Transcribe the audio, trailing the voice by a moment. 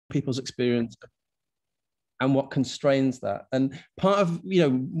people's experience and what constrains that. And part of,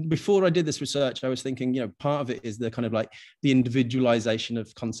 before I did this research, I was thinking, part of it is the kind of like the individualization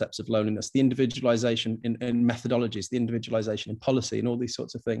of concepts of loneliness, the individualization in methodologies, the individualization in policy and all these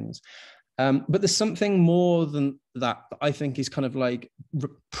sorts of things. But there's something more than that I think is kind of like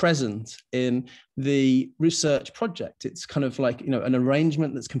present in the research project. It's kind of like, an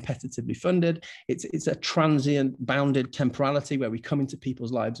arrangement that's competitively funded. It's a transient, bounded temporality where we come into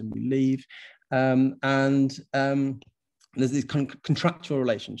people's lives and we leave. There's these contractual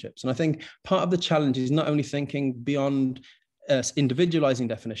relationships. And I think part of the challenge is not only thinking beyond individualizing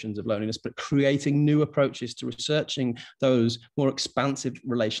definitions of loneliness, but creating new approaches to researching those more expansive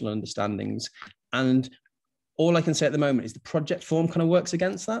relational understandings. And all I can say at the moment is the project form kind of works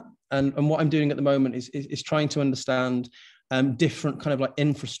against that. And what I'm doing at the moment is trying to understand different kind of like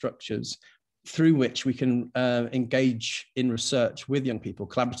infrastructures through which we can engage in research with young people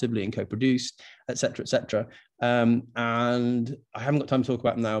collaboratively and co-produced, et cetera, and I haven't got time to talk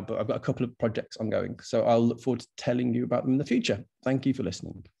about them now, but I've got a couple of projects ongoing, so I'll look forward to telling you about them in the future. Thank you for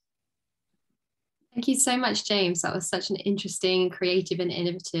listening. Thank you so much, James. That was such an interesting, creative and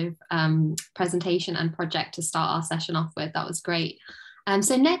innovative presentation and project to start our session off with. That was great.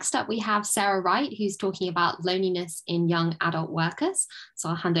 So next up we have Sarah Wright, who's talking about loneliness in young adult workers. So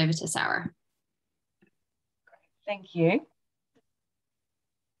I'll hand over to Sarah. Thank you.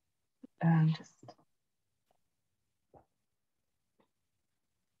 Can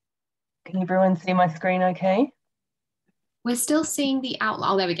everyone see my screen okay? We're still seeing the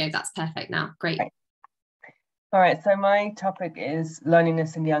outline. Oh, there we go. That's perfect now. Great. Right. All right, so my topic is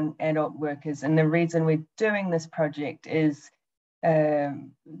loneliness in young adult workers. And the reason we're doing this project is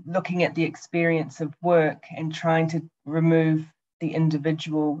looking at the experience of work and trying to remove the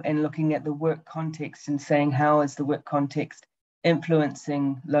individual and looking at the work context and saying, how is the work context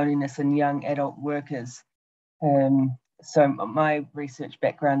influencing loneliness in young adult workers? So my research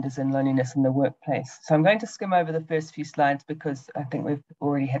background is in loneliness in the workplace. So I'm going to skim over the first few slides because I think we've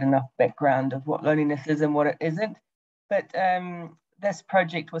already had enough background of what loneliness is and what it isn't. But this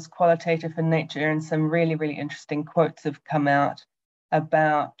project was qualitative in nature, and some really, really interesting quotes have come out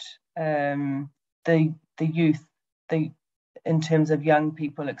about the youth, in terms of young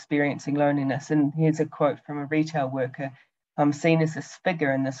people experiencing loneliness. And here's a quote from a retail worker. "I'm seen as this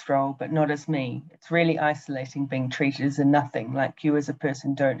figure in this role, but not as me. It's really isolating being treated as a nothing, like you as a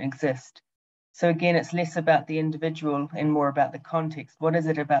person don't exist." So again, it's less about the individual and more about the context. What is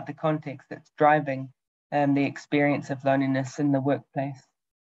it about the context that's driving the experience of loneliness in the workplace?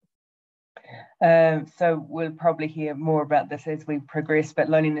 So we'll probably hear more about this as we progress, but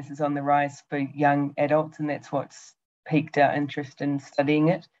loneliness is on the rise for young adults, and that's what's piqued our interest in studying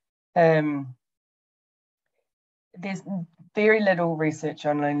it. There's very little research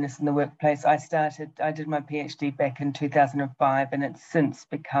on loneliness in the workplace. I did my PhD back in 2005, and it's since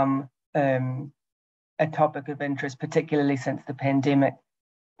become a topic of interest, particularly since the pandemic.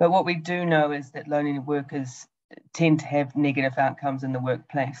 But what we do know is that lonely workers tend to have negative outcomes in the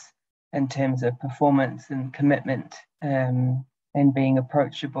workplace in terms of performance and commitment and being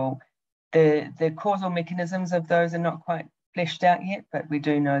approachable. The causal mechanisms of those are not quite fleshed out yet, but we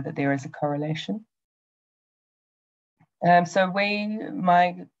do know that there is a correlation. So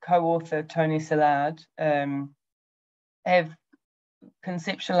my co-author, Tony Szilard, have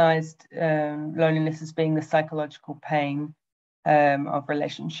conceptualized loneliness as being the psychological pain of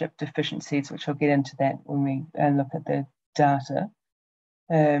relationship deficiencies, which I'll get into that when we look at the data.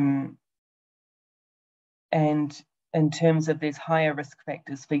 And in terms of there's higher risk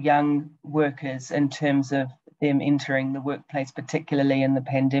factors for young workers in terms of them entering the workplace, particularly in the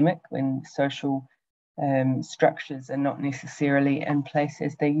pandemic when social structures are not necessarily in place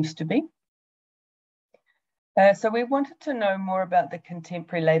as they used to be. So we wanted to know more about the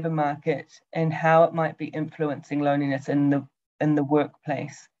contemporary labour market and how it might be influencing loneliness in the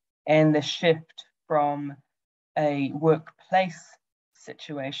workplace, and the shift from a workplace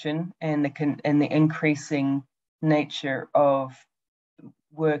situation and the increasing nature of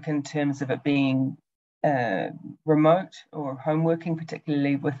work in terms of it being remote or home working,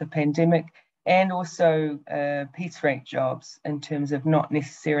 particularly with the pandemic, and also piece rate jobs in terms of not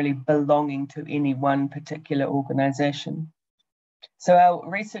necessarily belonging to any one particular organisation. So our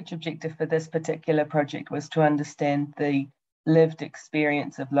research objective for this particular project was to understand the lived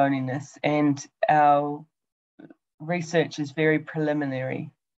experience of loneliness, and our research is very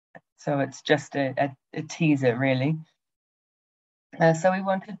preliminary. So it's just a teaser, really. So we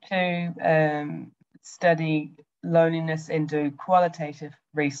wanted to study loneliness and do qualitative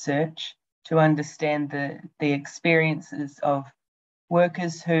research to understand the experiences of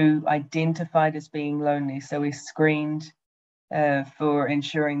workers who identified as being lonely. So we screened for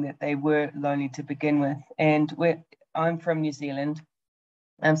ensuring that they were lonely to begin with. And I'm from New Zealand,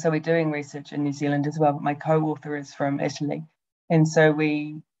 so we're doing research in New Zealand as well, but my co-author is from Italy. And so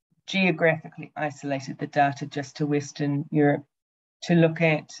we geographically isolated the data just to Western Europe to look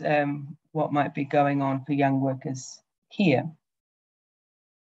at what might be going on for young workers here.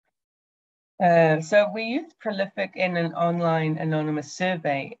 So we used Prolific in an online anonymous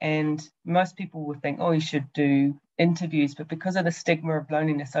survey, and most people would think, oh, you should do interviews, but because of the stigma of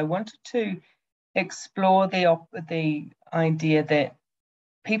loneliness, I wanted to explore the idea that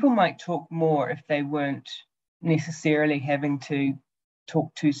people might talk more if they weren't necessarily having to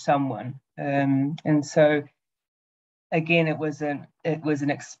talk to someone. And so again, it was an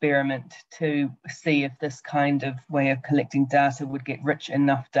experiment to see if this kind of way of collecting data would get rich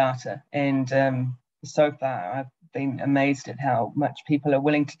enough data. And so far, I've been amazed at how much people are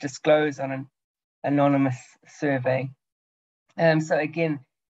willing to disclose on an anonymous survey. So again,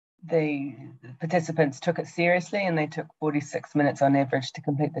 the participants took it seriously, and they took 46 minutes on average to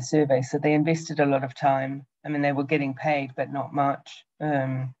complete the survey. So they invested a lot of time. I mean, they were getting paid, but not much.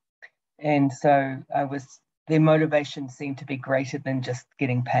 And so their motivation seemed to be greater than just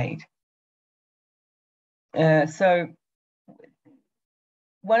getting paid. So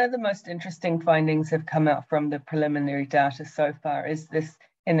one of the most interesting findings have come out from the preliminary data so far is this,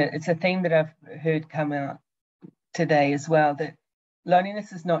 and it's a theme that I've heard come out today as well, that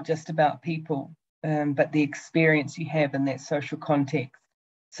loneliness is not just about people, but the experience you have in that social context.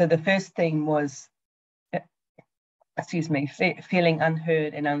 So the first theme was, feeling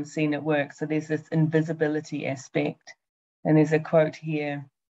unheard and unseen at work. So there's this invisibility aspect. And there's a quote here: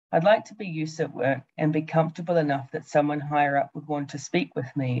 "I'd like to be used at work and be comfortable enough that someone higher up would want to speak with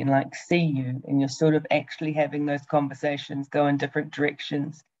me and like see you, and you're sort of actually having those conversations go in different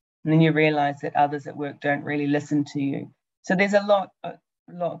directions. And then you realize that others at work don't really listen to you." So there's a lot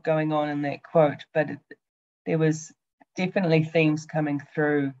going on in that quote, but there was definitely themes coming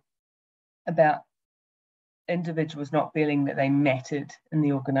through about individuals not feeling that they mattered in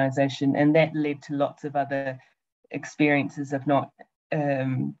the organization, and that led to lots of other experiences of not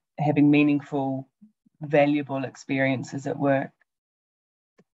having meaningful, valuable experiences at work.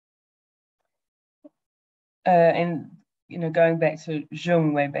 And going back to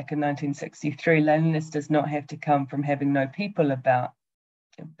Jung way back in 1963, loneliness does not have to come from having no people about,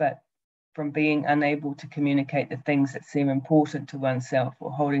 but from being unable to communicate the things that seem important to oneself,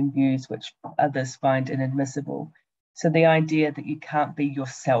 or holding views which others find inadmissible. So the idea that you can't be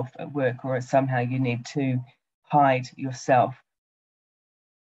yourself at work, or somehow you need to hide yourself.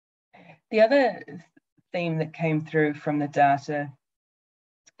 The other theme that came through from the data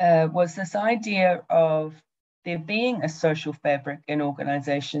was this idea of there being a social fabric in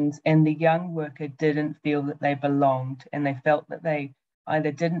organizations, and the young worker didn't feel that they belonged, and they felt that they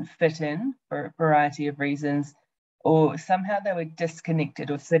either didn't fit in for a variety of reasons, or somehow they were disconnected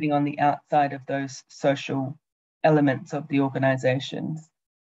or sitting on the outside of those social elements of the organizations.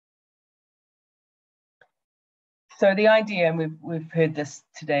 So the idea, and we've heard this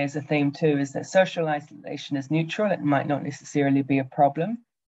today as a theme too, is that social isolation is neutral. It might not necessarily be a problem,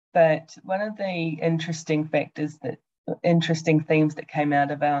 but one of the interesting themes that came out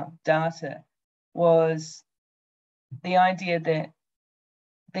of our data was the idea that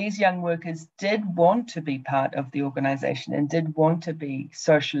these young workers did want to be part of the organization and did want to be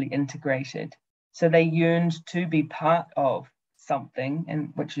socially integrated. So they yearned to be part of something,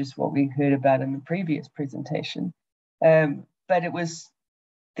 and which is what we heard about in the previous presentation. But it was,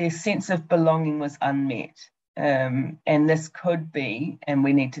 their sense of belonging was unmet. And this could be, and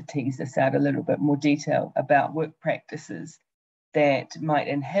we need to tease this out a little bit more detail, about work practices that might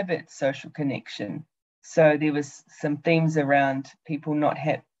inhibit social connection. So there was some themes around people not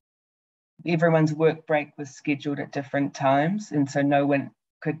everyone's work break was scheduled at different times, and so no one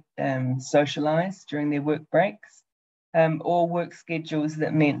could socialize during their work breaks, or work schedules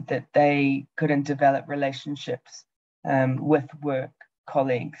that meant that they couldn't develop relationships with work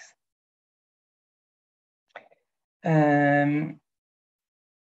colleagues. So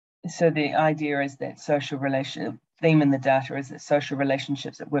the idea is that theme in the data is that social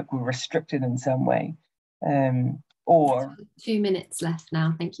relationships at work were restricted in some way. Or 2 minutes left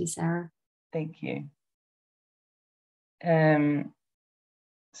now. Thank you, Sarah. Thank you. So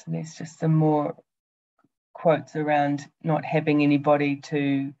there's just some more quotes around not having anybody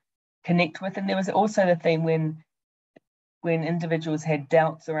to connect with. And there was also the thing when individuals had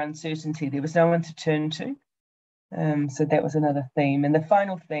doubts or uncertainty, there was no one to turn to. So that was another theme. And the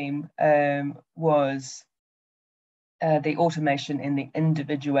final theme was the automation and the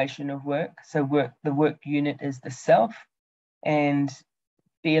individuation of work. So the work unit is the self, and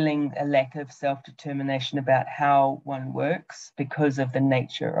feeling a lack of self-determination about how one works because of the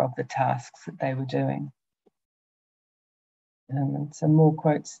nature of the tasks that they were doing. And some more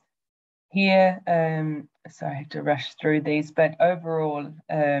quotes here. So I have to rush through these, but overall,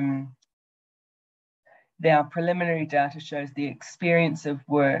 our preliminary data shows the experience of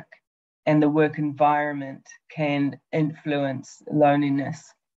work and the work environment can influence loneliness.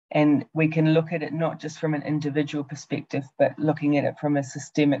 And we can look at it not just from an individual perspective, but looking at it from a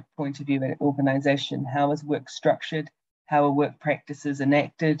systemic point of view at an organization. How is work structured? How are work practices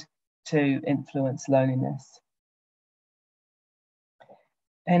enacted to influence loneliness?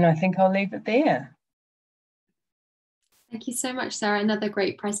 And I think I'll leave it there. Thank you so much, Sarah. Another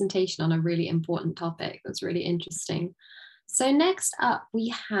great presentation on a really important topic. That's really interesting. So next up,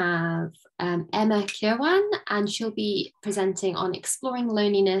 we have Emma Kirwan, and she'll be presenting on exploring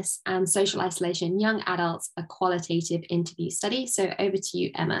loneliness and social isolation in young adults, a qualitative interview study. So over to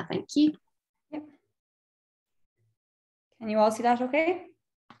you, Emma. Thank you. Yep. Can you all see that okay?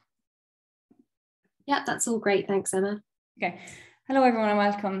 Yeah, that's all great. Thanks, Emma. Okay. Hello, everyone, and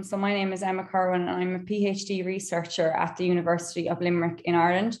welcome. So my name is Emma Kirwan, and I'm a PhD researcher at the University of Limerick in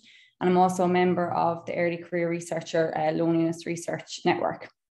Ireland. And I'm also a member of the Early Career Researcher Loneliness Research Network.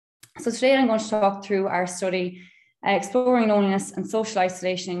 So today I'm going to talk through our study, Exploring Loneliness and Social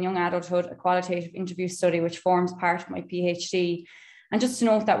Isolation in Young Adulthood, a qualitative interview study, which forms part of my PhD. And just to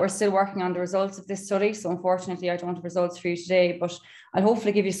note that we're still working on the results of this study. So unfortunately, I don't have results for you today, but I'll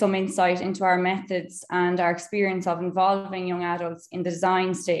hopefully give you some insight into our methods and our experience of involving young adults in the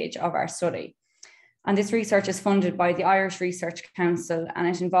design stage of our study. And this research is funded by the Irish Research Council, and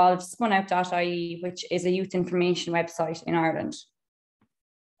it involves spunout.ie, which is a youth information website in Ireland.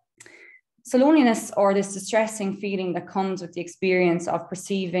 So loneliness, or this distressing feeling that comes with the experience of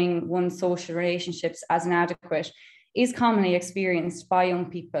perceiving one's social relationships as inadequate, is commonly experienced by young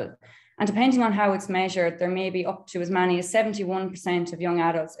people. And depending on how it's measured, there may be up to as many as 71% of young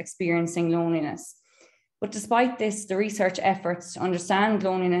adults experiencing loneliness. But despite this, the research efforts to understand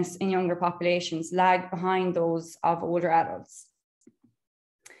loneliness in younger populations lag behind those of older adults.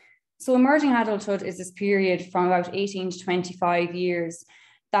 So emerging adulthood is this period from about 18 to 25 years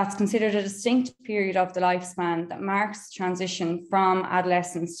that's considered a distinct period of the lifespan that marks the transition from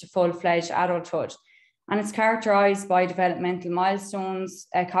adolescence to full-fledged adulthood. And it's characterized by developmental milestones,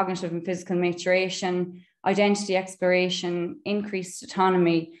 cognitive and physical maturation, identity exploration, increased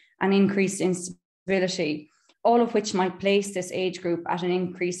autonomy, and increased instability, all of which might place this age group at an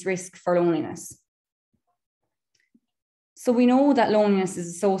increased risk for loneliness. So we know that loneliness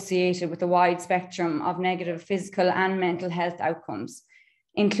is associated with a wide spectrum of negative physical and mental health outcomes,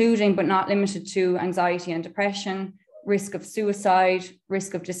 including but not limited to anxiety and depression, risk of suicide,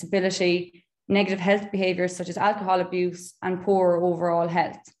 risk of disability, negative health behaviours such as alcohol abuse, and poor overall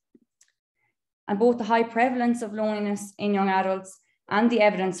health. And both the high prevalence of loneliness in young adults and the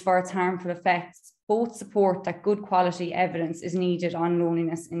evidence for its harmful effects both support that good quality evidence is needed on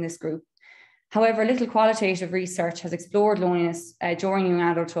loneliness in this group. However, little qualitative research has explored loneliness during young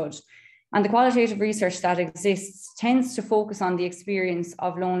adulthood, and the qualitative research that exists tends to focus on the experience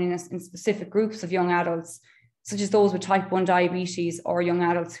of loneliness in specific groups of young adults, such as those with type 1 diabetes or young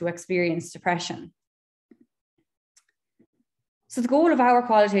adults who experience depression. So the goal of our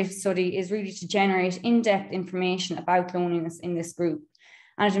qualitative study is really to generate in-depth information about loneliness in this group.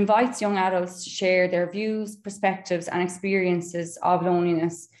 And it invites young adults to share their views, perspectives, and experiences of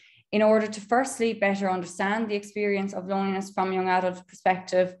loneliness in order to firstly better understand the experience of loneliness from a young adult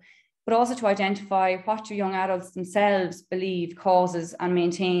perspective, but also to identify what do young adults themselves believe causes and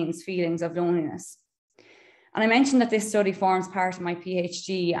maintains feelings of loneliness. And I mentioned that this study forms part of my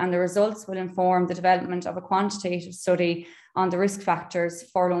PhD, and the results will inform the development of a quantitative study on the risk factors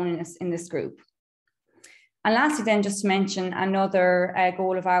for loneliness in this group. And lastly then, just to mention, another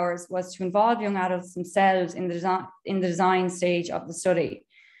goal of ours was to involve young adults themselves in the design stage of the study.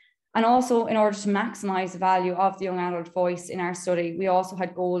 And also, in order to maximise the value of the young adult voice in our study, we also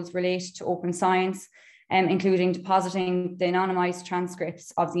had goals related to open science, including depositing the anonymised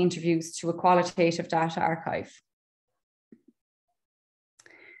transcripts of the interviews to a qualitative data archive.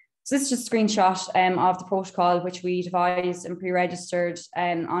 So this is just a screenshot of the protocol which we devised and pre-registered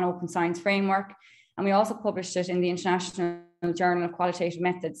on Open Science Framework. And we also published it in the International Journal of Qualitative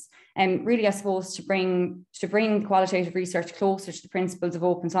Methods. And really, I suppose, to bring qualitative research closer to the principles of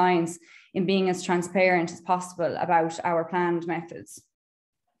open science in being as transparent as possible about our planned methods.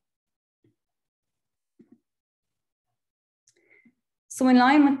 So in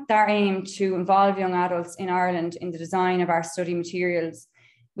line with our aim to involve young adults in Ireland in the design of our study materials,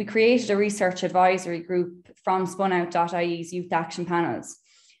 we created a research advisory group from spunout.ie's youth action panels.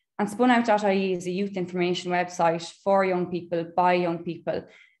 And spunout.ie is a youth information website for young people by young people,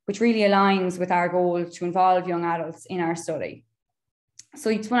 which really aligns with our goal to involve young adults in our study.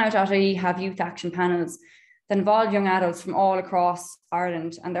 So spunout.ie have youth action panels that involve young adults from all across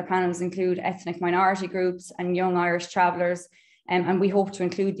Ireland, and their panels include ethnic minority groups and young Irish travellers, and we hope to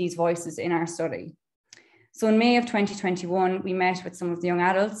include these voices in our study. So in May of 2021, we met with some of the young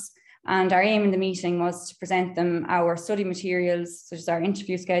adults, and our aim in the meeting was to present them our study materials, such as our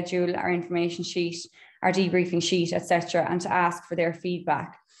interview schedule, our information sheet, our debriefing sheet, etc., and to ask for their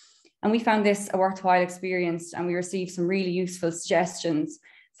feedback. And we found this a worthwhile experience, and we received some really useful suggestions.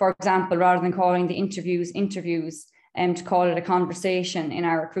 For example, rather than calling the interviews, to call it a conversation in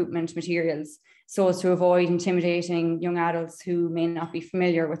our recruitment materials, so as to avoid intimidating young adults who may not be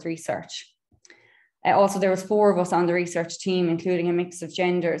familiar with research. Also, there was 4 of us on the research team, including a mix of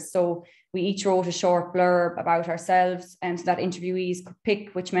genders. So we each wrote a short blurb about ourselves, and so that interviewees could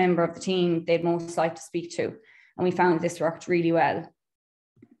pick which member of the team they'd most like to speak to. And we found this worked really well.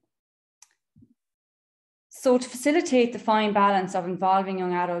 So to facilitate the fine balance of involving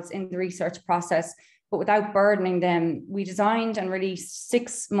young adults in the research process, but without burdening them, we designed and released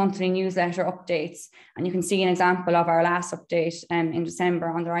 6 monthly newsletter updates. And you can see an example of our last update in December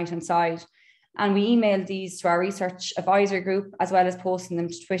on the right-hand side. And we emailed these to our research advisory group, as well as posting them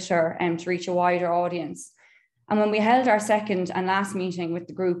to Twitter to reach a wider audience. And when we held our second and last meeting with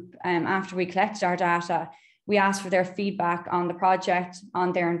the group, after we collected our data, we asked for their feedback on the project,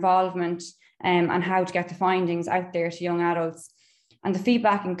 on their involvement, and how to get the findings out there to young adults. And the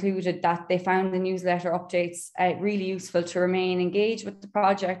feedback included that they found the newsletter updates really useful to remain engaged with the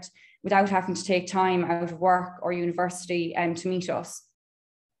project without having to take time out of work or university to meet us.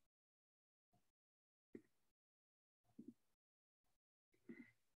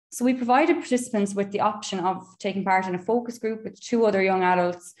 So we provided participants with the option of taking part in a focus group with 2 other young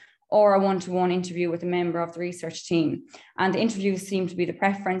adults, or a one-to-one interview with a member of the research team. And the interviews seemed to be the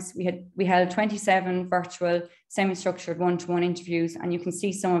preference. We held 27 virtual, semi-structured one-to-one interviews, and you can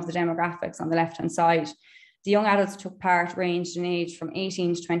see some of the demographics on the left-hand side. The young adults who took part ranged in age from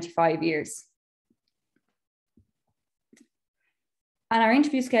 18 to 25 years. And our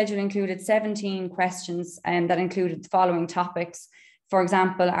interview schedule included 17 questions that included the following topics. For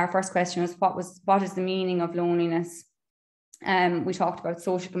example, our first question was, what is the meaning of loneliness? We talked about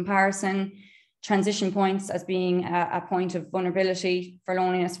social comparison, transition points as being a point of vulnerability for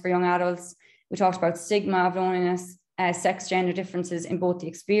loneliness for young adults. We talked about stigma of loneliness, sex gender differences in both the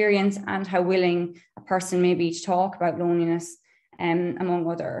experience and how willing a person may be to talk about loneliness, among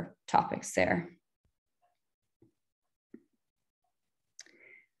other topics there.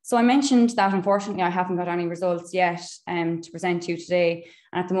 So I mentioned that unfortunately I haven't got any results yet to present to you today.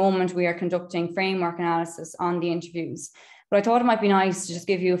 And at the moment we are conducting framework analysis on the interviews. But I thought it might be nice to just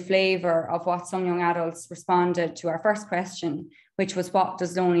give you a flavour of what some young adults responded to our first question, which was, what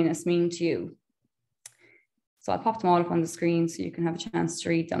does loneliness mean to you? So I'll pop them all up on the screen so you can have a chance to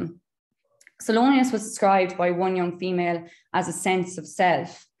read them. So loneliness was described by one young female as a sense of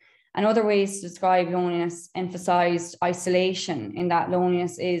self. And other ways to describe loneliness emphasised isolation, in that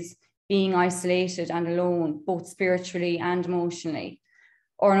loneliness is being isolated and alone, both spiritually and emotionally.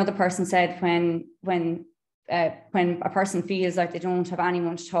 Or another person said when a person feels like they don't have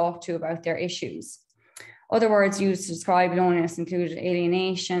anyone to talk to about their issues. Other words used to describe loneliness included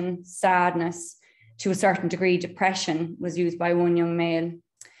alienation, sadness, to a certain degree depression was used by one young male.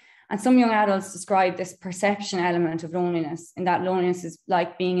 And some young adults describe this perception element of loneliness, in that loneliness is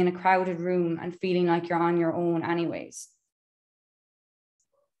like being in a crowded room and feeling like you're on your own anyways.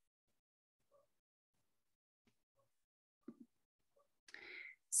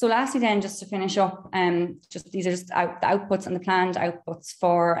 So lastly then, just to finish up, these are just the outputs and the planned outputs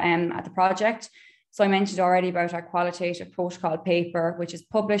for at the project. So I mentioned already about our qualitative protocol paper, which is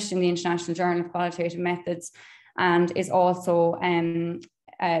published in the International Journal of Qualitative Methods and is also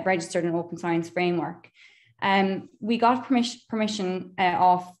registered in Open Science Framework. We got permission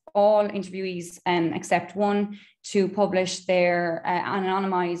of all interviewees except one to publish their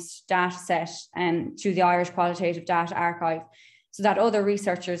anonymised data set to the Irish Qualitative Data Archive, so that other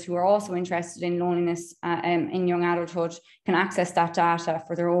researchers who are also interested in loneliness in young adulthood can access that data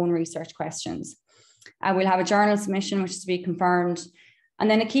for their own research questions. We'll have a journal submission, which is to be confirmed. And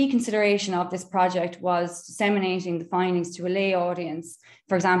then a key consideration of this project was disseminating the findings to a lay audience,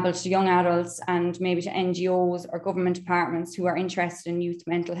 for example, to young adults and maybe to NGOs or government departments who are interested in youth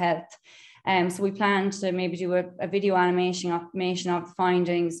mental health. So we plan to maybe do a video animation of the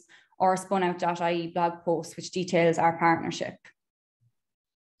findings, or a spunout.ie blog post, which details our partnership.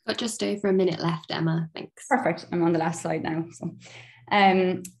 Got just over a minute left, Emma. Thanks. Perfect. I'm on the last slide now. So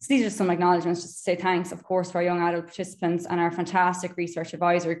these are just some acknowledgements, just to say thanks, of course, for our young adult participants and our fantastic research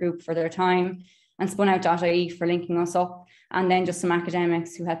advisory group for their time, and spunout.ie for linking us up, and then just some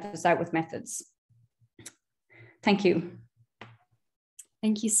academics who helped us out with methods. Thank you.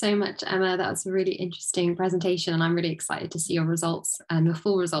 Thank you so much, Emma. That was a really interesting presentation, and I'm really excited to see your results and the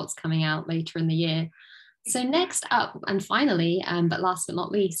full results coming out later in the year. So next up, and finally, but last but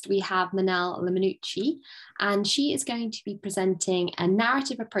not least, we have Manel Lemmouchi, and she is going to be presenting a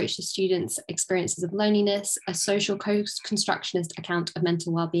narrative approach to students' experiences of loneliness, a social co-constructionist account of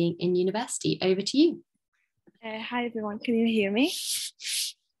mental well-being in university. Over to you. Hi, everyone. Can you hear me?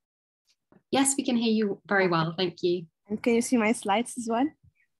 Yes, we can hear you very well. Thank you. And can you see my slides as well?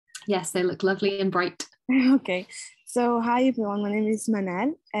 Yes, they look lovely and bright. Okay. So hi, everyone. My name is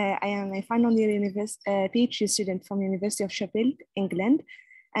Manel. I am a final year PhD student from University of Sheffield, England.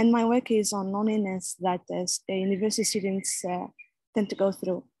 And my work is on loneliness that university students tend to go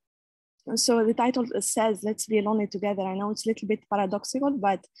through. So the title says, "Let's be lonely together." I know it's a little bit paradoxical,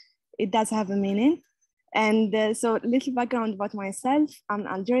 but it does have a meaning. And so a little background about myself. I'm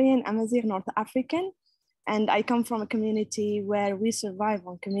Algerian, Amazigh, North African, and I come from a community where we survive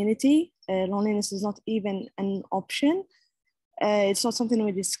on community. Loneliness is not even an option. It's not something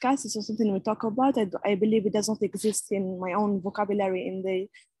we discuss. It's not something we talk about. I believe it does not exist in my own vocabulary in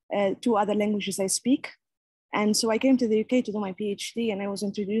the 2 other languages I speak. And so I came to the UK to do my PhD, and I was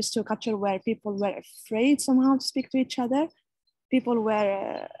introduced to a culture where people were afraid somehow to speak to each other. People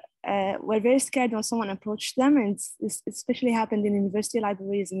were very scared when someone approached them, and this especially happened in university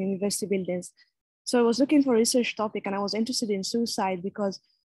libraries and university buildings. So I was looking for a research topic, and I was interested in suicide because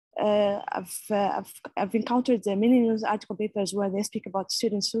I've encountered many news article papers where they speak about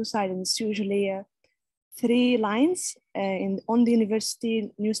student suicide, and it's usually 3 lines on the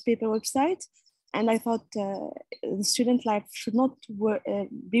university newspaper website. And I thought the student life should not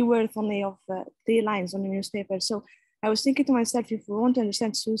be worth only of 3 lines on the newspaper. So I was thinking to myself, if we want to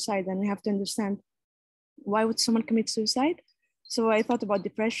understand suicide, then we have to understand why would someone commit suicide. So I thought about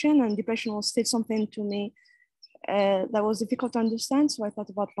depression, and depression was still something to me that was difficult to understand. So I thought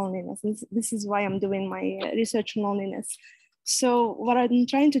about loneliness. This is why I'm doing my research on loneliness. So what I'm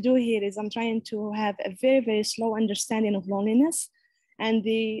trying to do here is I'm trying to have a very, very slow understanding of loneliness. And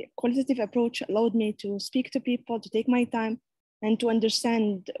the qualitative approach allowed me to speak to people, to take my time, and to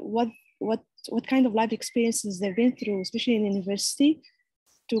understand what kind of life experiences they've been through, especially in university,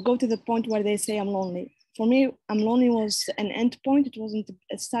 to go to the point where they say I'm lonely. For me, I'm lonely was an end point. It wasn't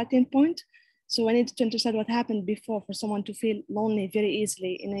a starting point. So I needed to understand what happened before for someone to feel lonely very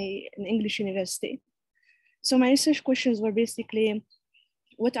easily in an English university. So my research questions were basically,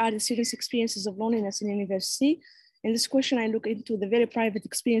 what are the students' experiences of loneliness in university? In this question, I look into the very private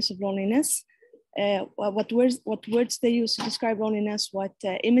experience of loneliness, what words they use to describe loneliness, what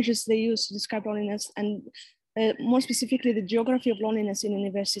images they use to describe loneliness, and more specifically, the geography of loneliness in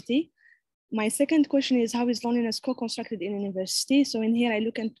university. My second question is, how is loneliness co-constructed in university? So in here, I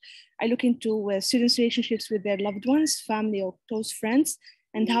look into students' relationships with their loved ones, family, or close friends,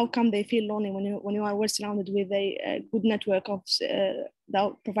 and how come they feel lonely when you are well surrounded with a good network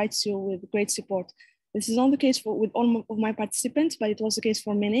that provides you with great support. This is not the case with all of my participants, but it was the case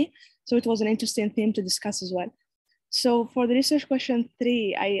for many. So it was an interesting theme to discuss as well. So for the research question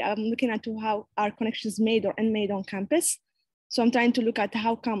 3, I am looking at how are connections made or unmade on campus. So I'm trying to look at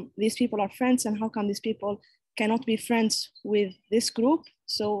how come these people are friends and how come these people cannot be friends with this group.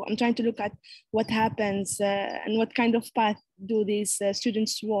 So I'm trying to look at what happens and what kind of path do these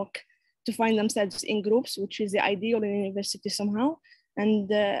students walk to find themselves in groups, which is the ideal in university somehow.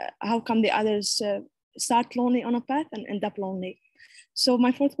 And how come the others start lonely on a path and end up lonely. So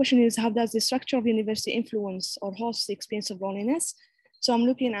my fourth question is, how does the structure of university influence or host the experience of loneliness? So I'm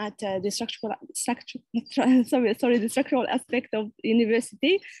looking at the structural aspect of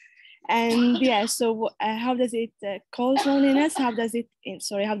university. And yeah, so how does it cause loneliness? How does it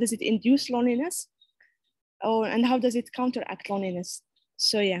induce loneliness? And how does it counteract loneliness?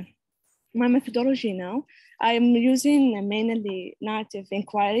 So yeah, my methodology now, I'm using mainly narrative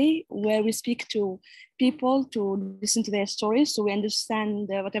inquiry, where we speak to people to listen to their stories, so we understand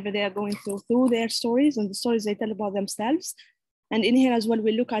whatever they are going through their stories and the stories they tell about themselves. And in here as well,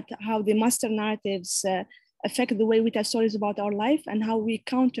 we look at how the master narratives affect the way we tell stories about our life and how we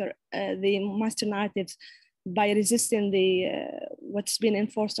counter the master narratives by resisting what's been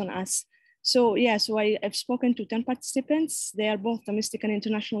enforced on us. So yeah, so I've spoken to 10 participants. They are both domestic and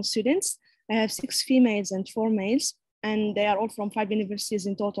international students. I have 6 females and 4 males, and they are all from 5 universities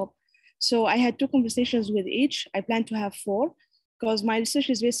in total. So I had 2 conversations with each. I plan to have 4 because my research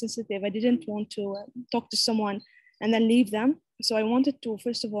is very sensitive. I didn't want to talk to someone and then leave them. So I wanted to,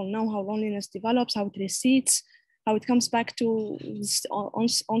 first of all, know how loneliness develops, how it recedes, how it comes back to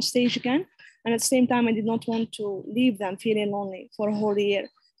on stage again. And at the same time, I did not want to leave them feeling lonely for a whole year.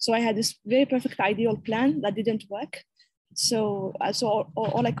 So I had this very perfect ideal plan that didn't work. So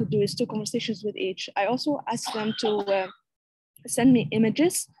all I could do is 2 conversations with each. I also asked them to send me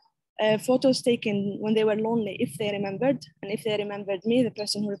images, photos taken when they were lonely, if they remembered, and if they remembered me, the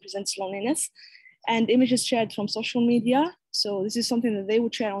person who represents loneliness, and images shared from social media. So this is something that they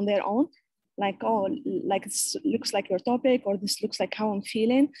would share on their own, like, oh, like this looks like your topic, or this looks like how I'm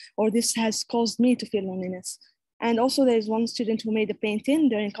feeling, or this has caused me to feel loneliness. And also there's one student who made a painting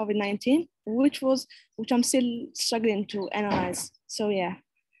during COVID-19, which I'm still struggling to analyze. So yeah.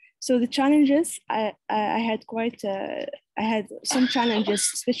 So the challenges, I had some challenges,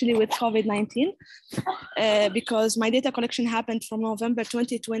 especially with COVID-19, because my data collection happened from November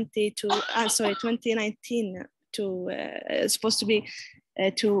 2019 to supposed to be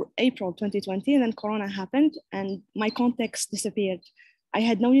to April 2020, and then Corona happened and my context disappeared. I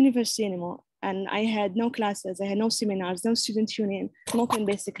had no university anymore, and I had no classes, I had no seminars, no student union, nothing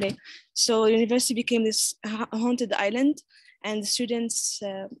basically. So university became this haunted island, and the students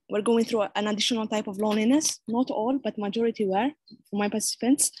were going through an additional type of loneliness. Not all, but majority were, for my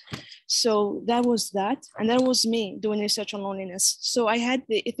participants. So that was that. And that was me doing research on loneliness. So I had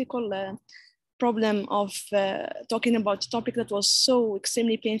the ethical problem of talking about a topic that was so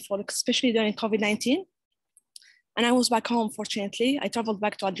extremely painful, especially during COVID-19. And I was back home, fortunately. I traveled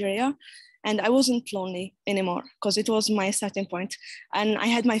back to Algeria. And I wasn't lonely anymore because it was my starting point. And I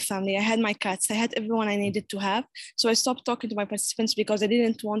had my family, I had my cats, I had everyone I needed to have. So I stopped talking to my participants because I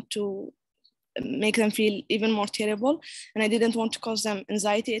didn't want to make them feel even more terrible. And I didn't want to cause them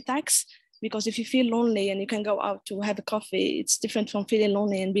anxiety attacks, because if you feel lonely and you can go out to have a coffee, it's different from feeling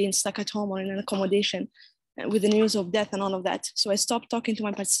lonely and being stuck at home or in an accommodation with the news of death and all of that. So I stopped talking to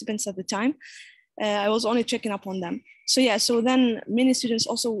my participants at the time. I was only checking up on them. So yeah, so then many students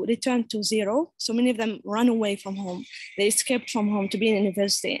also returned to zero. So many of them ran away from home. They escaped from home to be in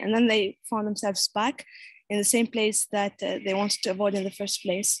university, and then they found themselves back in the same place that they wanted to avoid in the first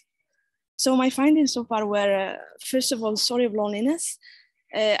place. So my findings so far were, first of all, the story of loneliness.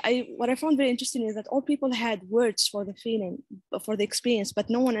 What I found very interesting is that all people had words for the feeling, for the experience, but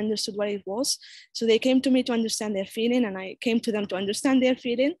no one understood what it was. So they came to me to understand their feeling, and I came to them to understand their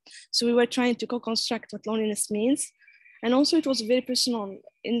feeling. So we were trying to co-construct what loneliness means. And also it was very personal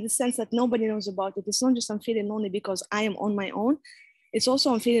in the sense that nobody knows about it. It's not just I'm feeling lonely because I am on my own. It's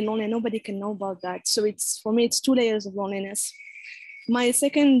also I'm feeling lonely and nobody can know about that. So for me, it's 2 layers of loneliness. My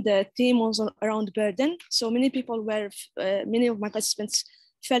second theme was around burden. So many people many of my participants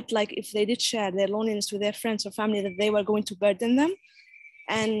felt like if they did share their loneliness with their friends or family, that they were going to burden them.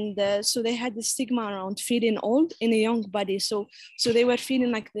 And so they had the stigma around feeling old in a young body. So they were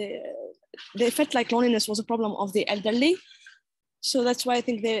feeling like they felt like loneliness was a problem of the elderly. So that's why I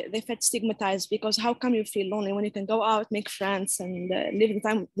think they felt stigmatized, because how come you feel lonely when you can go out, make friends, and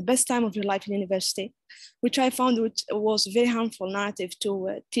live the best time of your life in university, which I found was a very harmful narrative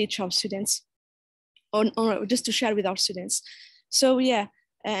to teach our students, or just to share with our students. So yeah,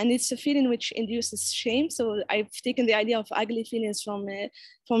 and it's a feeling which induces shame. So I've taken the idea of ugly feelings from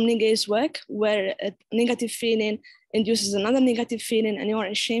Ninge's work, where a negative feeling induces another negative feeling, and you are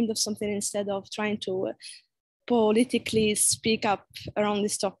ashamed of something instead of trying to politically speak up around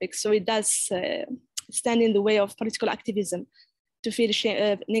this topic. So it does stand in the way of political activism to feel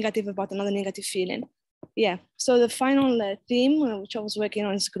negative about another negative feeling. Yeah, so the final theme, which I was working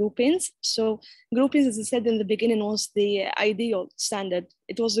on, is groupings. So groupings, as I said in the beginning, was the ideal standard.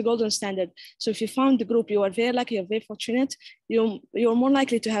 It was the golden standard. So if you found the group, you are very lucky, you're very fortunate, you're more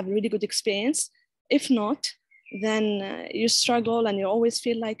likely to have a really good experience. If not, then you struggle and you always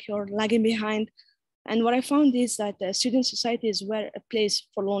feel like you're lagging behind. And what I found is that student societies were a place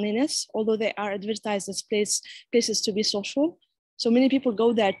for loneliness, although they are advertised as places to be social. So many people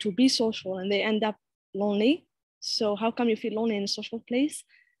go there to be social and they end up lonely. So how come you feel lonely in a social place?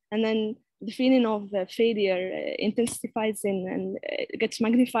 And then the feeling of failure intensifies and gets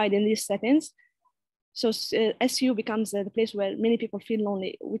magnified in these settings. So SU becomes the place where many people feel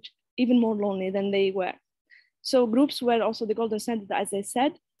lonely, which even more lonely than they were. So groups were also the golden standard, as I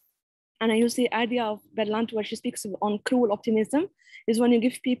said. And I use the idea of Berlant, where she speaks on cruel optimism, is when you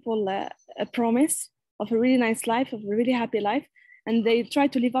give people a promise of a really nice life, of a really happy life, and they try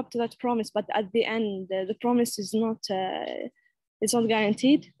to live up to that promise, but at the end, the promise is not It's not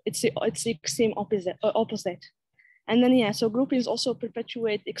guaranteed. It's the extreme opposite. And then, yeah, so groupings also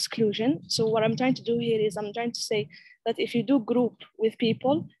perpetuate exclusion. So what I'm trying to do here is I'm trying to say that if you do group with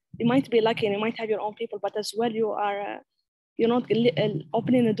people, you might be lucky and you might have your own people, but as well, you're not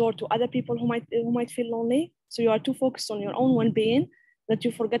opening the door to other people who might feel lonely. So you are too focused on your own well-being that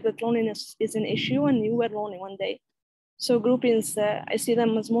you forget that loneliness is an issue and you were lonely one day. So groupings, I see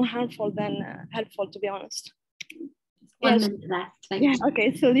them as more harmful than helpful, to be honest. 1 minute left. Thank you.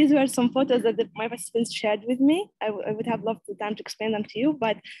 Okay, so these were some photos that my participants shared with me. I would have loved the time to explain them to you,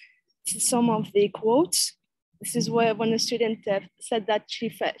 but some of the quotes. This is where when a student said that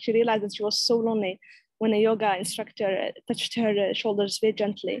she realized that she was so lonely when a yoga instructor touched her shoulders very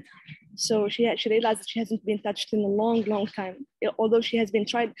gently. So she realized that she hasn't been touched in a long, long time, although she has been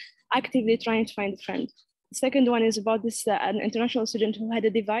actively trying to find a friend. The second one is about this an international student who had a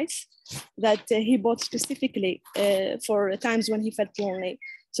device that he bought specifically for times when he felt lonely.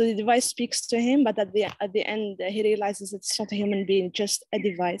 So the device speaks to him, but at the end, he realizes it's not a human being, just a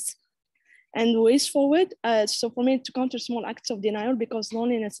device. And ways forward, so for me to counter small acts of denial, because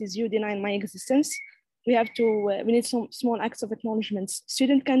loneliness is you denying my existence, we need some small acts of acknowledgements.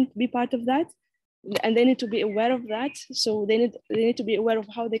 Students can be part of that, and they need to be aware of that. So they need to be aware of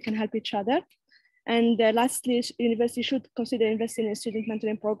how they can help each other. And lastly, university should consider investing in student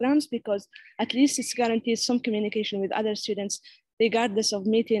mentoring programs, because at least it guarantees some communication with other students, regardless of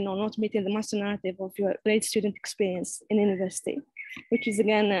meeting or not meeting the master narrative of your great student experience in university, which is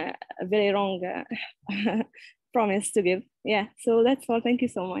again a very wrong promise to give. Yeah, so that's all. Thank you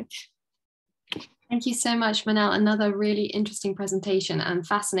so much. Thank you so much, Manel. Another really interesting presentation and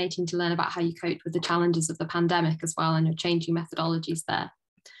fascinating to learn about how you coped with the challenges of the pandemic as well and your changing methodologies there.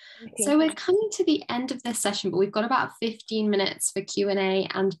 So we're coming to the end of this session, but we've got about 15 minutes for Q&A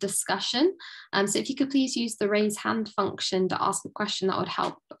and discussion. So if you could please use the raise hand function to ask a question, that would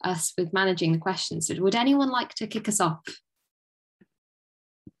help us with managing the questions. So would anyone like to kick us off?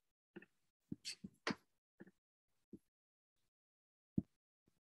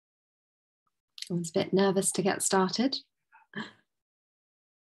 Someone's a bit nervous to get started.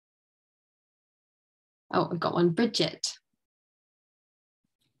 Oh, we've got one, Bridget.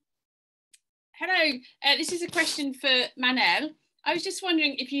 Hello, this is a question for Manel. I was just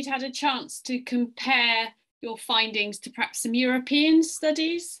wondering if you'd had a chance to compare your findings to perhaps some European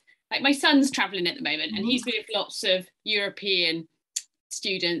studies. Like my son's travelling at the moment and he's with lots of European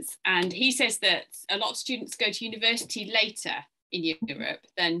students, and he says that a lot of students go to university later in Europe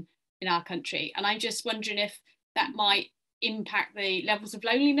than in our country. And I'm just wondering if that might impact the levels of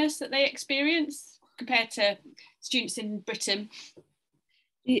loneliness that they experience compared to students in Britain.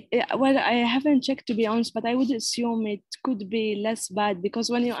 Yeah, well, I haven't checked, to be honest, but I would assume it could be less bad, because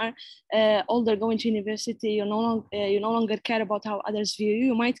when you are older, going to university, you no longer care about how others view you.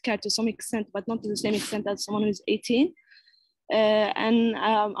 You might care to some extent, but not to the same extent as someone who's 18. And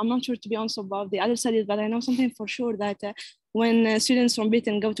I'm not sure, to be honest, about the other studies, but I know something for sure, that when students from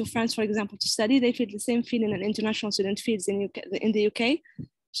Britain go to France, for example, to study, they feel the same feeling an international student feels in the UK.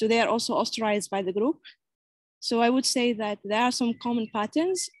 So they are also ostracized by the group. So I would say that there are some common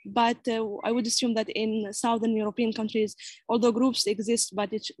patterns, but I would assume that in Southern European countries, although groups exist, but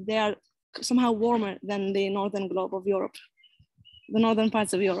they are somehow warmer than the northern globe of Europe, the northern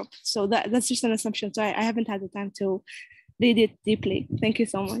parts of Europe. So that's just an assumption. So I haven't had the time to read it deeply. Thank you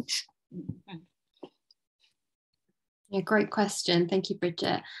so much. Yeah, great question. Thank you,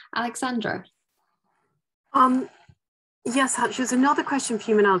 Bridget. Alexandra. Yes, actually, there's another question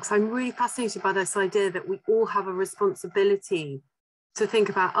for you, Manel, because I'm really fascinated by this idea that we all have a responsibility to think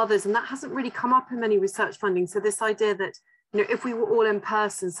about others, and that hasn't really come up in many research findings. So this idea that, if we were all in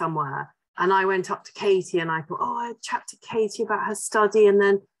person somewhere, and I went up to Katey and I thought, oh, I'd chat to Katey about her study, and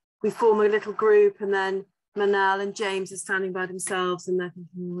then we form a little group, and then Manel and James are standing by themselves, and they're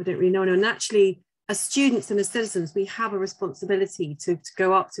thinking, oh, I don't really know anyone. And actually, as students and as citizens, we have a responsibility to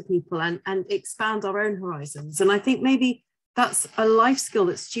go up to people and expand our own horizons. And I think maybe that's a life skill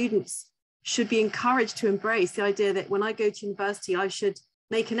that students should be encouraged to embrace, the idea that when I go to university, I should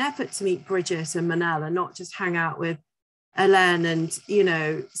make an effort to meet Bridget and Manel and not just hang out with Hélène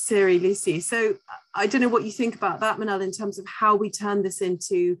and, Siri, Lucy. So I don't know what you think about that, Manel, in terms of how we turn this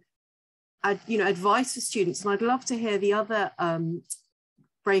into, advice for students. And I'd love to hear the other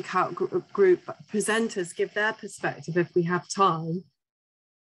breakout group presenters give their perspective if we have time.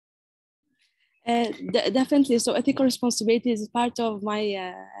 Definitely. So ethical responsibility is part of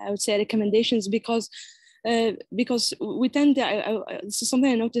my, I would say, recommendations, because we tend to, this is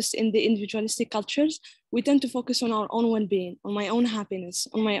something I noticed in the individualistic cultures, we tend to focus on our own well-being, on my own happiness,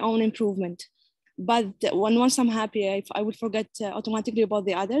 on my own improvement. But once I'm happy, I would forget automatically about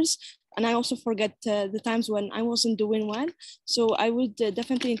the others. And I also forget the times when I wasn't doing well. So I would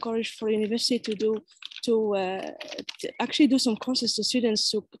definitely encourage for university to actually do some courses to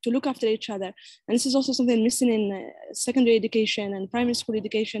students to look after each other. And this is also something missing in secondary education and primary school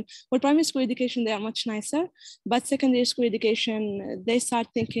education. Well, primary school education, they are much nicer, but secondary school education, they start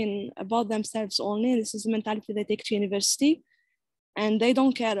thinking about themselves only. This is the mentality they take to university. And they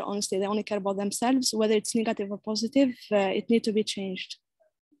don't care, honestly, they only care about themselves. Whether it's negative or positive, it needs to be changed.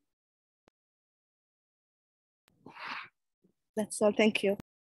 That's all, thank you.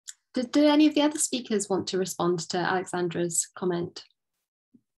 Did any of the other speakers want to respond to Alexandra's comment?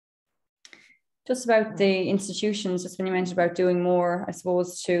 Just about the institutions, just when you mentioned about doing more, I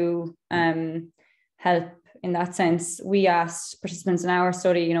suppose, to help in that sense, we asked participants in our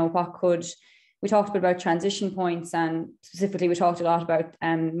study, you know, we talked a bit about transition points, and specifically we talked a lot about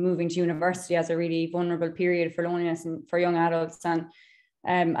moving to university as a really vulnerable period for loneliness and for young adults.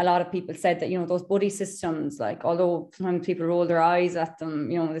 And a lot of people said that, you know, those buddy systems, like, although sometimes people roll their eyes at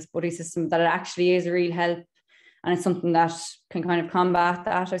them, you know, this buddy system, that it actually is a real help, and it's something that can kind of combat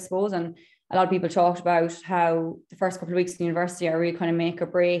that, I suppose. And a lot of people talked about how the first couple of weeks in university are really kind of make or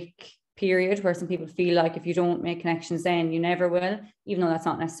break period, where some people feel like if you don't make connections then you never will, even though that's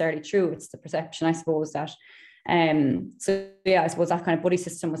not necessarily true. It's the perception, I suppose, that so yeah, I suppose that kind of buddy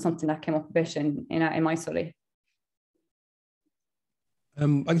system was something that came up a bit in my study. I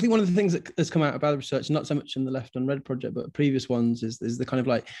think one of the things that has come out about the research, not so much in the Left Unread project, but previous ones, is the kind of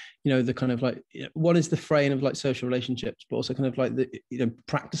like, you know, the kind of like, what is the frame of like social relationships, but also kind of like the, you know,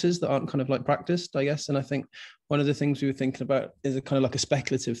 practices that aren't kind of like practiced, I guess. And I think one of the things we were thinking about is a kind of like a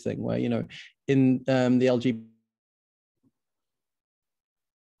speculative thing where, you know, in the LGBT.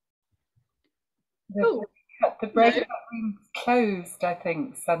 The breakout room closed, I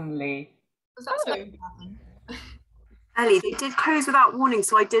think, suddenly. Was that so? Ellie, they did close without warning,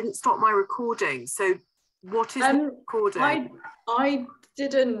 so I didn't stop my recording. So what is the recording? I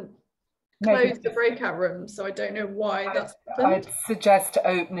didn't close the breakout room, so I don't know why that's happened. I'd suggest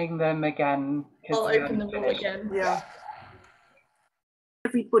opening them again. I'll open them all again. Yeah.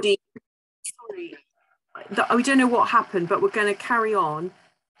 Everybody, sorry, we don't know what happened, but we're going to carry on.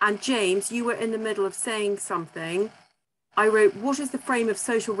 And James, you were in the middle of saying something. I wrote, what is the frame of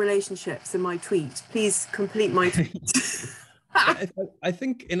social relationships in my tweet? Please complete my tweet. I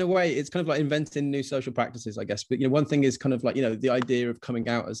think in a way it's kind of like inventing new social practices, I guess. But, you know, one thing is kind of like, you know, the idea of coming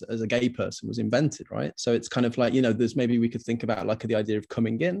out as a gay person was invented, right? So it's kind of like, you know, there's maybe we could think about like the idea of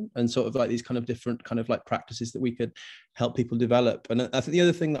coming in and sort of like these kind of different kind of like practices that we could help people develop. And I think the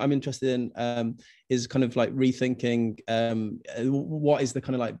other thing that I'm interested in is kind of like rethinking what is the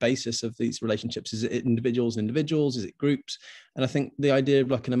kind of like basis of these relationships? Is it individuals? Is it groups? And I think the idea of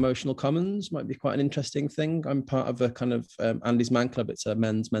like an emotional commons might be quite an interesting thing. I'm part of a kind of Andy's Man Club. It's a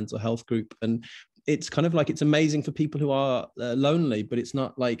men's mental health group, and it's kind of like, it's amazing for people who are lonely, but it's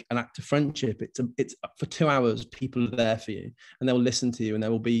not like an act of friendship. It's for 2 hours, people are there for you, and they'll listen to you, and they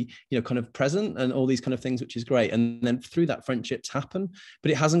will be, you know, kind of present and all these kind of things, which is great. And then through that, friendships happen, but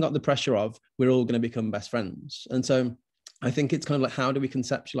it hasn't got the pressure of we're all going to become best friends. And so I think it's kind of like, how do we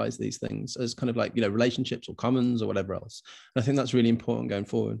conceptualize these things as kind of like, you know, relationships or commons or whatever else? And I think that's really important going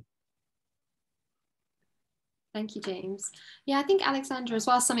forward. Thank you, James. Yeah, I think Alexandra as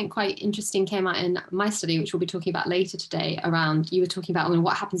well, something quite interesting came out in my study, which we'll be talking about later today, around, you were talking about,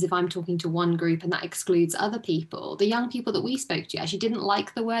 what happens if I'm talking to one group and that excludes other people. The young people that we spoke to actually didn't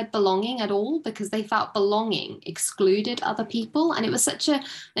like the word belonging at all, because they felt belonging excluded other people. And it was such an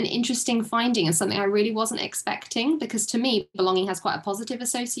interesting finding, and something I really wasn't expecting, because to me, belonging has quite a positive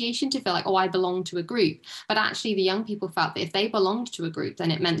association, to feel like, oh, I belong to a group. But actually the young people felt that if they belonged to a group,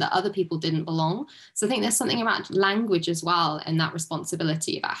 then it meant that other people didn't belong. So I think there's something about language as well, and that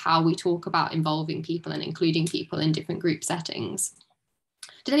responsibility about how we talk about involving people and including people in different group settings.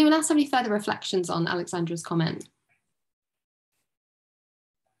 Did anyone else have any further reflections on Alexandra's comment?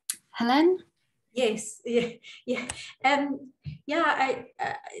 Helen? Yes, yeah.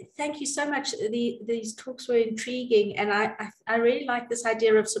 Thank you so much. These talks were intriguing, and I really like this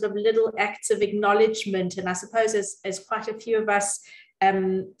idea of sort of little acts of acknowledgement. And I suppose as quite a few of us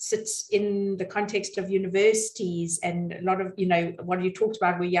sits in the context of universities, and a lot of, you know, what you talked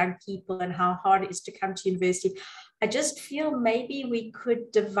about were young people and how hard it is to come to university. I just feel maybe we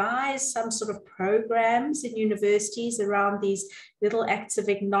could devise some sort of programs in universities around these little acts of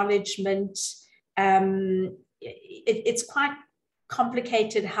acknowledgement. It's quite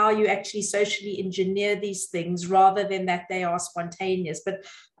complicated how you actually socially engineer these things rather than that they are spontaneous. But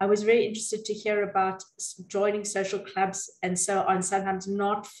I was very interested to hear about joining social clubs and so on, sometimes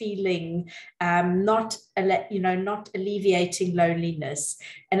not feeling, not alleviating loneliness.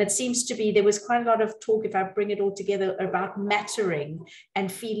 And it seems to be, there was quite a lot of talk, if I bring it all together, about mattering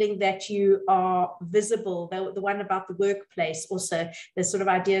and feeling that you are visible. The one about the workplace also, there's sort of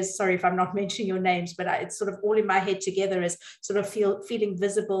ideas, sorry if I'm not mentioning your names, but it's sort of all in my head together as sort of feeling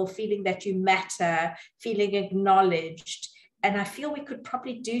visible, feeling that you matter, feeling acknowledged. And I feel we could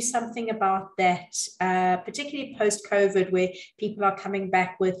probably do something about that, particularly post-COVID, where people are coming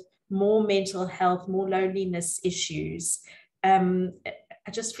back with more mental health, more loneliness issues. I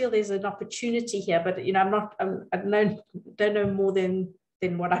just feel there's an opportunity here, but I don't know more than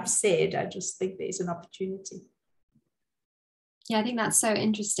what I've said. I just think there's an opportunity. Yeah, I think that's so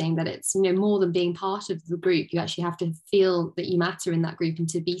interesting that it's, more than being part of the group, you actually have to feel that you matter in that group and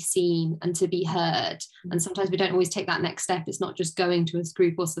to be seen and to be heard. And sometimes we don't always take that next step. It's not just going to a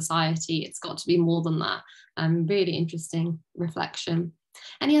group or society. It's got to be more than that. Really interesting reflection.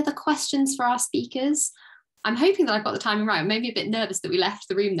 Any other questions for our speakers? I'm hoping that I've got the timing right. I'm maybe a bit nervous that we left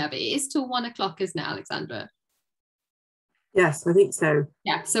the room there, but it is till 1 o'clock, isn't it, Alexandra? Yes, I think so.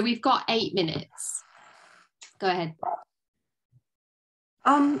 Yeah, so we've got 8 minutes. Go ahead.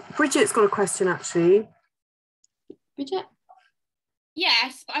 Bridget's got a question, actually. Bridget?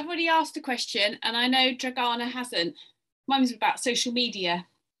 Yes, but I've already asked a question and I know Dragana hasn't. Mine was about social media,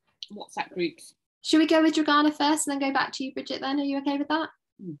 WhatsApp groups. Should we go with Dragana first and then go back to you, Bridget, then? Are you okay with that?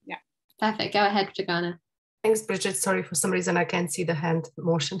 Yeah. Perfect. Go ahead, Dragana. Thanks, Bridget. Sorry, for some reason I can't see the hand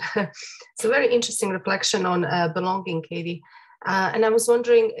motion. It's a very interesting reflection on belonging, Katey. And I was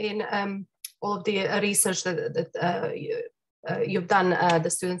wondering, in all of the research that you've done, the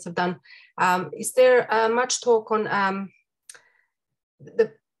students have done, is there much talk on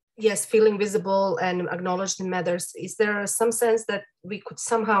feeling visible and acknowledged in matters? Is there some sense that we could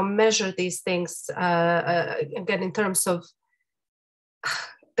somehow measure these things, again, in terms of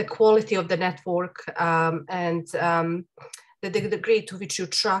the quality of the network and the degree to which you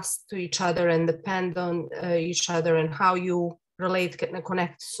trust to each other and depend on each other, and how you relate and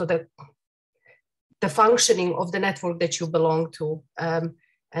connect, so that the functioning of the network that you belong to,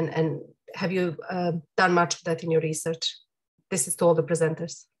 and have you done much of that in your research? This is to all the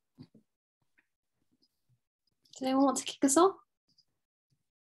presenters. Does anyone want to kick us off?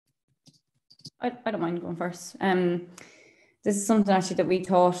 I don't mind going first. This is something actually that we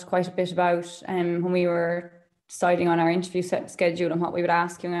thought quite a bit about when we were deciding on our interview schedule and what we would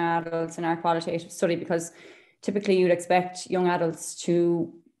ask young adults in our qualitative study, because typically you'd expect young adults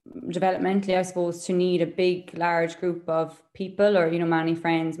to, developmentally, I suppose, to need a big, large group of people, or, many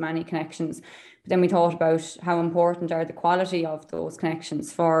friends, many connections. But then we thought about how important are the quality of those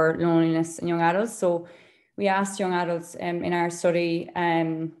connections for loneliness in young adults. So we asked young adults in our study,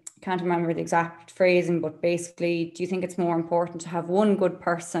 can't remember the exact phrasing, but basically, do you think it's more important to have one good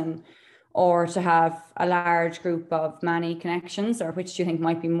person or to have a large group of many connections, or which do you think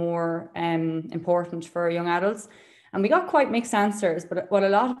might be more important for young adults? And we got quite mixed answers, but what a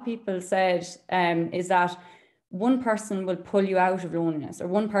lot of people said is that one person will pull you out of loneliness, or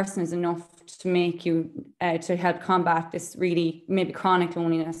one person is enough to make you, to help combat this really maybe chronic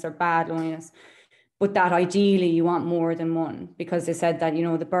loneliness or bad loneliness. But that ideally you want more than one, because they said that,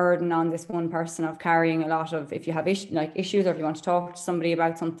 the burden on this one person of carrying a lot of, if you have issues, or if you want to talk to somebody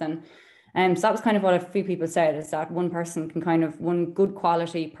about something. So that was kind of what a few people said, is that one person can one good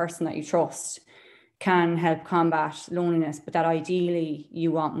quality person that you trust can help combat loneliness, but that ideally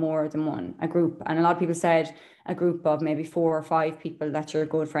you want more than one, a group. And a lot of people said a group of maybe 4 or 5 people that you're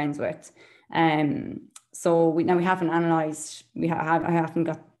good friends with. So we haven't analysed, I haven't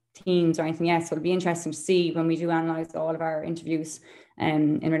got teams or anything yet, so it'll be interesting to see when we do analyse all of our interviews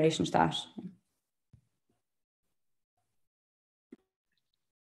in relation to that.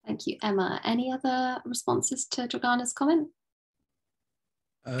 Thank you, Emma. Any other responses to Dragana's comment?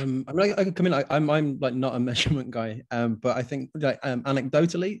 I mean, I can come in. I'm like not a measurement guy, but I think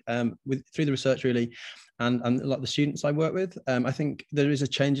anecdotally, through the research really, and like the students I work with, I think there is a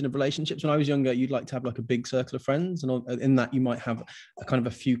change in the relationships. When I was younger, you'd like to have like a big circle of friends, and in that you might have a kind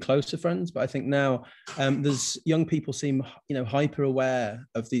of a few closer friends. But I think now there's young people seem hyper aware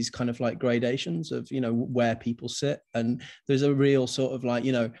of these kind of like gradations of where people sit, and there's a real sort of like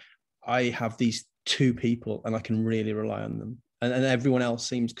I have these 2 people and I can really rely on them. And everyone else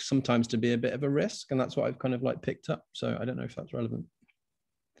seems sometimes to be a bit of a risk. And that's what I've kind of like picked up. So I don't know if that's relevant.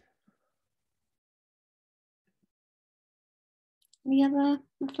 Any other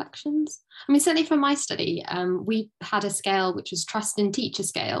reflections? I mean, certainly from my study, we had a scale which was trust in teacher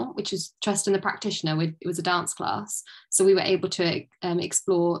scale, which is trust in the practitioner. It was a dance class. So we were able to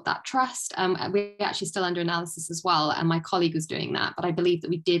explore that trust. We're actually still under analysis as well. And my colleague was doing that, but I believe that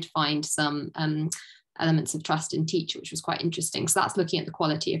we did find some elements of trust in teacher, which was quite interesting. So that's looking at the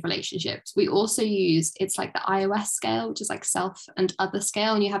quality of relationships. We also used, it's like the iOS scale, which is like self and other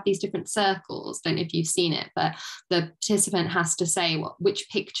scale, and you have these different circles. Don't know if you've seen it, but the participant has to say which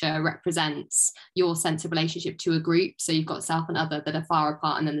picture represents your sense of relationship to a group. So you've got self and other that are far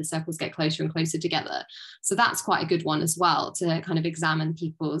apart, and then the circles get closer and closer together. So that's quite a good one as well, to kind of examine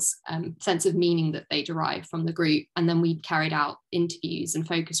people's sense of meaning that they derive from the group. And then we carried out interviews and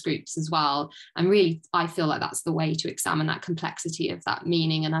focus groups as well. And really, I feel like that's the way to examine that complexity of that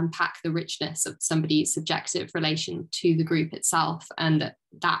meaning and unpack the richness of somebody's subjective relation to the group itself. And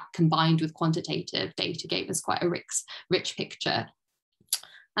that combined with quantitative data gave us quite a rich picture.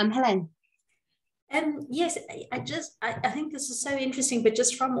 Helen. Yes, I think this is so interesting, but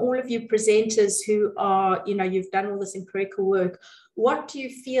just from all of you presenters who are, you've done all this empirical work, what do you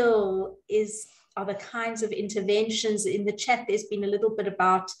feel are the kinds of interventions? In the chat, there's been a little bit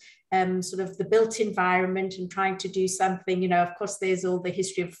about sort of the built environment and trying to do something, of course, there's all the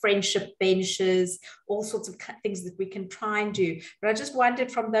history of friendship benches, all sorts of things that we can try and do. But I just wondered,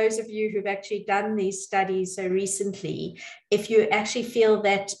 from those of you who've actually done these studies so recently, if you actually feel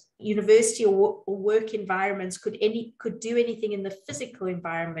that university or work environments could do anything in the physical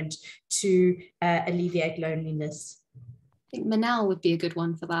environment to alleviate loneliness. I think Manel would be a good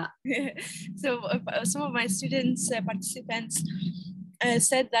one for that. So some of my students, participants,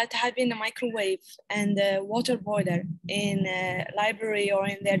 said that having a microwave and a water boiler in a library or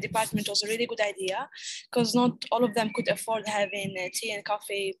in their department was a really good idea, because not all of them could afford having buying tea and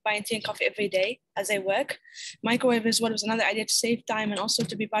coffee every day as they work. Microwave as well was another idea to save time and also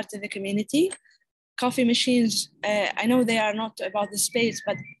to be part of the community. Coffee machines, I know they are not about the space,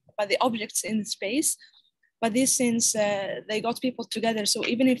 but the objects in the space. But these things, they got people together. So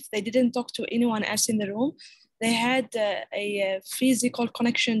even if they didn't talk to anyone else in the room, they had a physical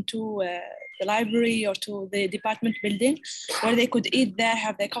connection to the library or to the department building, where they could eat there,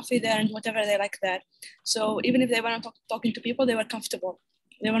 have their coffee there, and whatever they like there. So even if they were not talking to people, they were comfortable.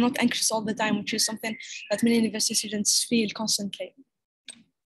 They were not anxious all the time, which is something that many university students feel constantly.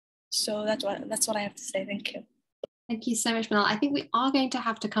 So that's what I have to say. Thank you. Thank you so much, Manel. I think we are going to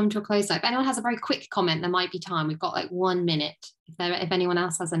have to come to a close. If anyone has a very quick comment, there might be time. We've got like 1 minute. If anyone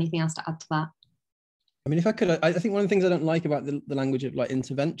else has anything else to add to that. I mean, if I could, I think one of the things I don't like about the language of like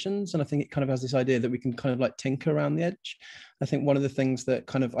interventions, and I think it kind of has this idea that we can kind of like tinker around the edge. I think one of the things that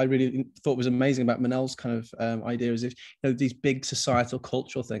kind of I really thought was amazing about Manel's kind of idea is, if these big societal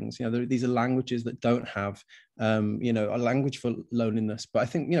cultural things, these are languages that don't have a language for loneliness. But I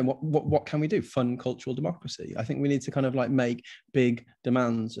think what can we do? Fund cultural democracy. I think we need to kind of like make big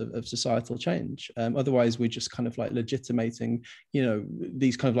demands of societal change. Otherwise, we're just kind of like legitimating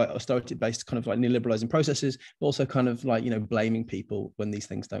these kind of like austerity based kind of like neoliberalizing processes, but also kind of like blaming people when these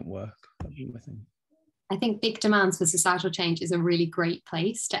things don't work. That'd be my thing. I think big demands for societal change is a really great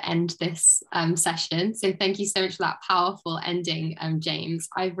place to end this session. So thank you so much for that powerful ending, James.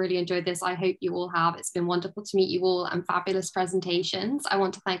 I've really enjoyed this. I hope you all have. It's been wonderful to meet you all and fabulous presentations. I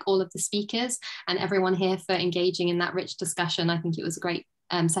want to thank all of the speakers and everyone here for engaging in that rich discussion. I think it was a great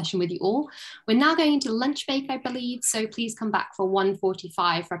session with you all. We're now going into lunch break, I believe, so please come back for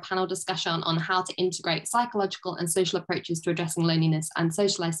 1:45 for a panel discussion on how to integrate psychological and social approaches to addressing loneliness and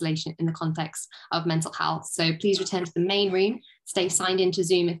social isolation in the context of mental health. So please return to the main room, stay signed into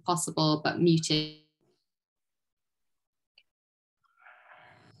Zoom if possible, but muted.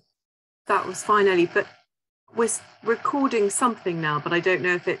 That was fine, Ellie, but we're recording something now, but I don't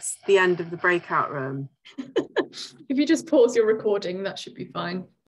know if it's the end of the breakout room. If you just pause your recording, that should be fine.